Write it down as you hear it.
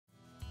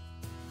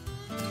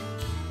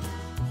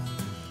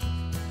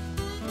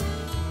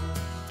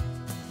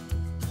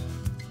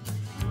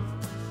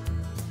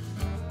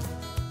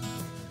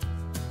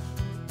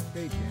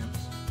Camps.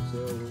 So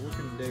we're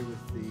working today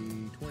with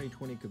the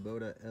 2020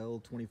 Kubota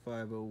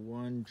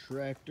L2501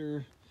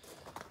 tractor.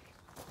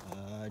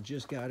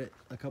 Just got it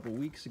a couple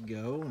weeks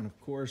ago, and of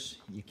course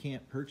you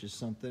can't purchase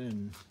something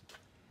and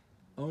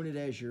own it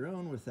as your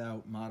own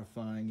without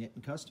modifying it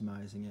and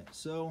customizing it.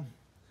 So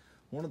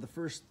one of the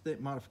first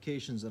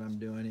modifications that I'm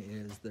doing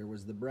is there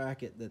was the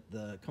bracket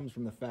that comes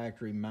from the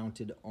factory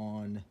mounted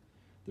on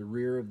the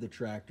rear of the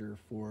tractor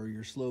for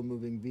your slow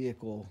moving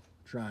vehicle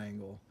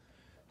triangle.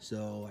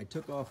 So I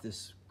took off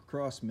this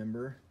cross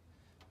member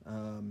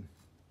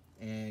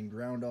and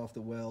ground off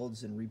the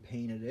welds and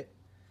repainted it,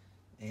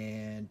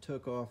 and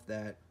took off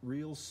that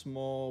real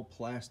small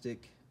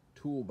plastic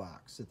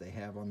toolbox that they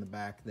have on the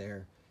back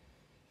there.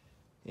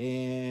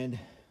 And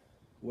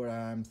what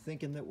I'm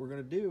thinking that we're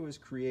going to do is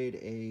create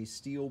a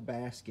steel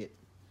basket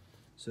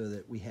so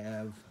that we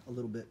have a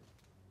little bit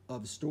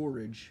of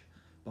storage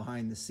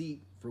behind the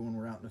seat for when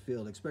we're out in the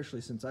field,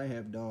 especially since I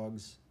have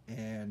dogs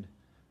and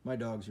my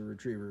dogs are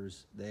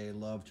retrievers. They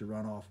love to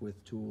run off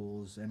with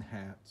tools and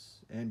hats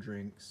and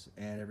drinks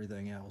and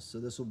everything else. So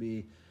this will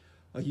be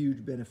a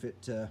huge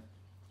benefit to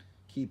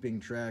keeping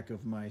track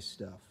of my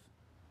stuff.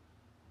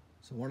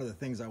 So one of the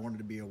things I wanted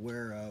to be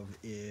aware of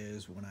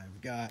is when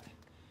I've got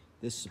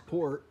this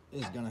support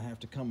is going to have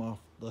to come off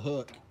the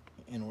hook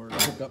in order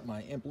to hook up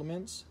my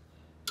implements.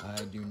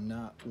 I do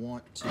not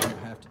want to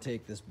have to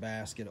take this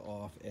basket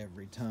off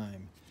every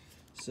time.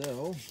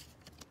 So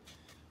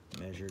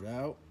measured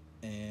out,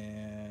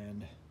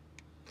 and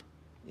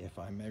if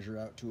I measure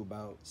out to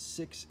about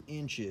 6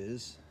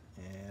 inches,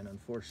 and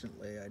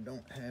unfortunately I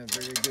don't have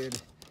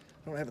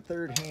a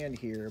third hand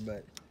here,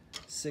 but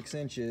 6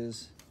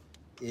 inches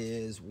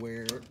is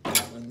where,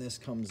 when this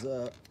comes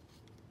up,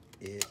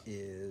 it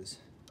is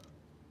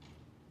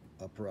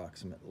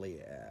approximately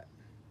at.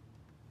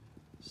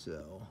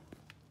 So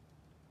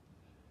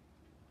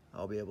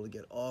I'll be able to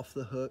get off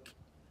the hook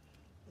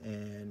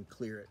and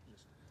clear it.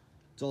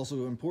 It's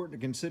also important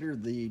to consider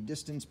the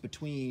distance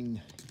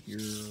between your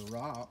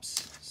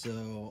ROPS.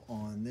 So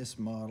on this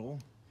model,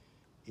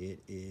 it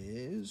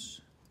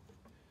is,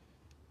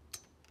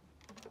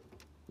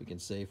 we can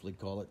safely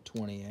call it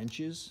 20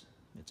 inches.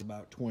 It's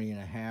about 20 and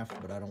a half,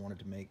 but I don't want it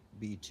to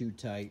be too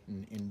tight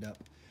and end up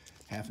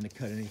having to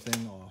cut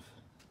anything off.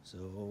 So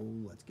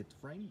let's get the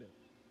frame built.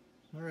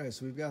 All right,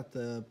 so we've got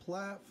the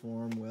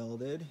platform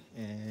welded,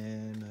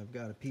 and I've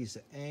got a piece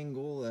of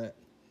angle that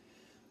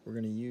we're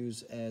going to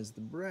use as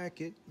the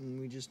bracket, and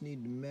we just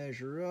need to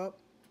measure up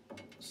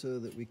so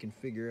that we can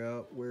figure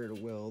out where to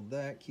weld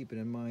that, keeping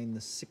in mind the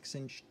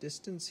 6-inch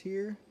distance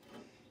here,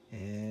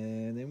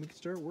 and then we can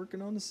start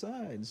working on the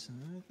sides.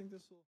 I think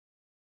this will.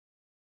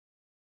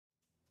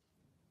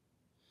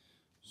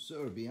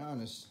 So to be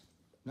honest,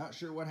 not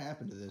sure what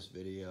happened to this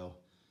video.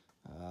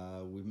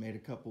 We've made a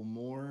couple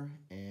more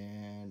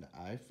and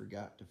I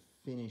forgot to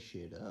finish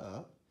it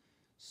up.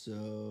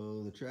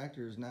 So the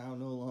tractor is now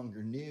no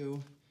longer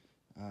new.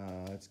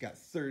 It's got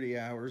 30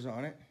 hours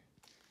on it,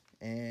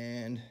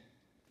 and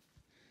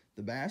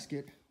the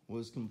basket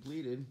was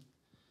completed.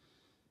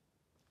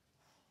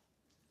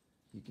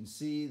 You can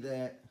see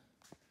that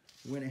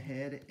went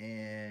ahead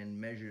and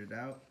measured it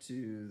out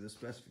to the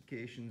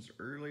specifications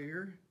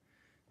earlier,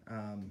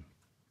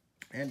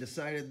 and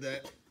decided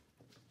that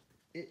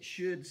it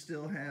should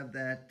still have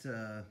that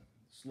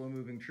slow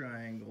moving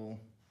triangle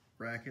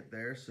bracket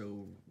there,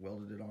 so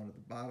welded it on at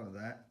the bottom of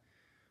that.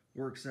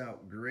 Works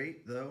out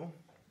great though.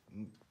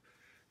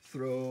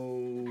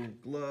 Throw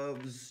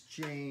gloves,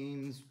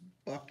 chains,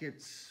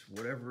 buckets,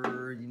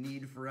 whatever you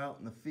need for out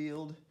in the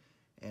field,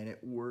 and it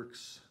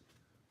works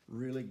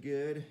really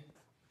good.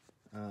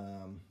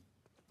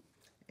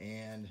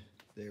 And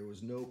there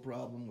was no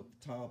problem with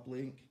the top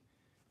link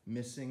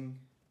missing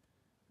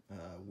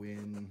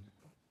when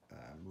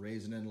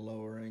raising and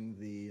lowering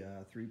the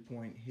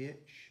 3-point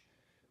hitch,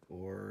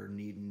 or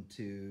needing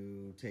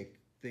to take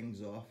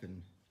things off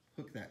and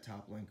hook that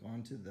top link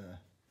onto the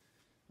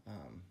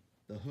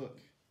hook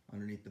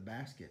underneath the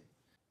basket.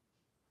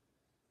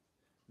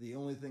 The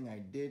only thing I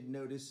did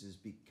notice is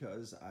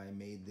because I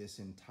made this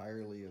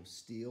entirely of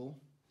steel,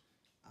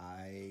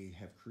 I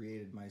have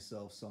created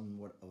myself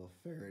somewhat of a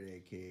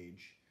Faraday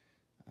cage.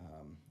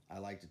 I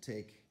like to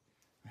take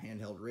a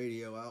handheld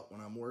radio out when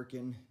I'm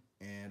working,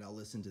 and I'll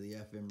listen to the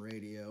FM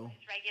radio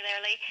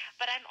regularly,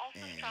 but I'm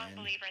also a strong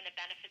believer in the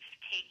benefits of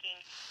taking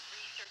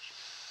research.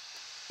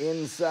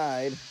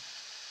 Inside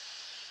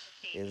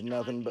is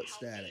nothing but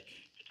static.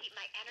 To keep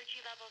my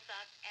energy levels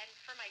up, and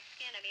for my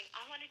skin, I mean,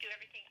 I want to do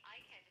everything I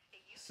can to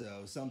stay useful.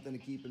 So something to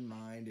keep in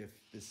mind if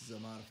this is a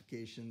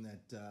modification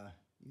that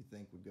you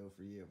think would go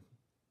for you.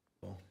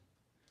 Well,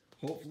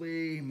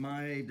 hopefully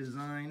my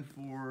design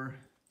for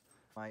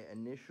my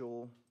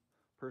initial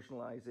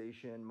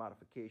personalization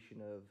modification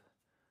of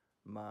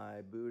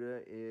my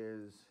Buddha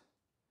is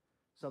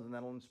something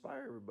that'll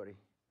inspire everybody.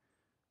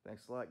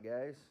 Thanks a lot,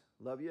 guys.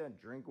 Love you, and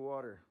drink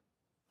water.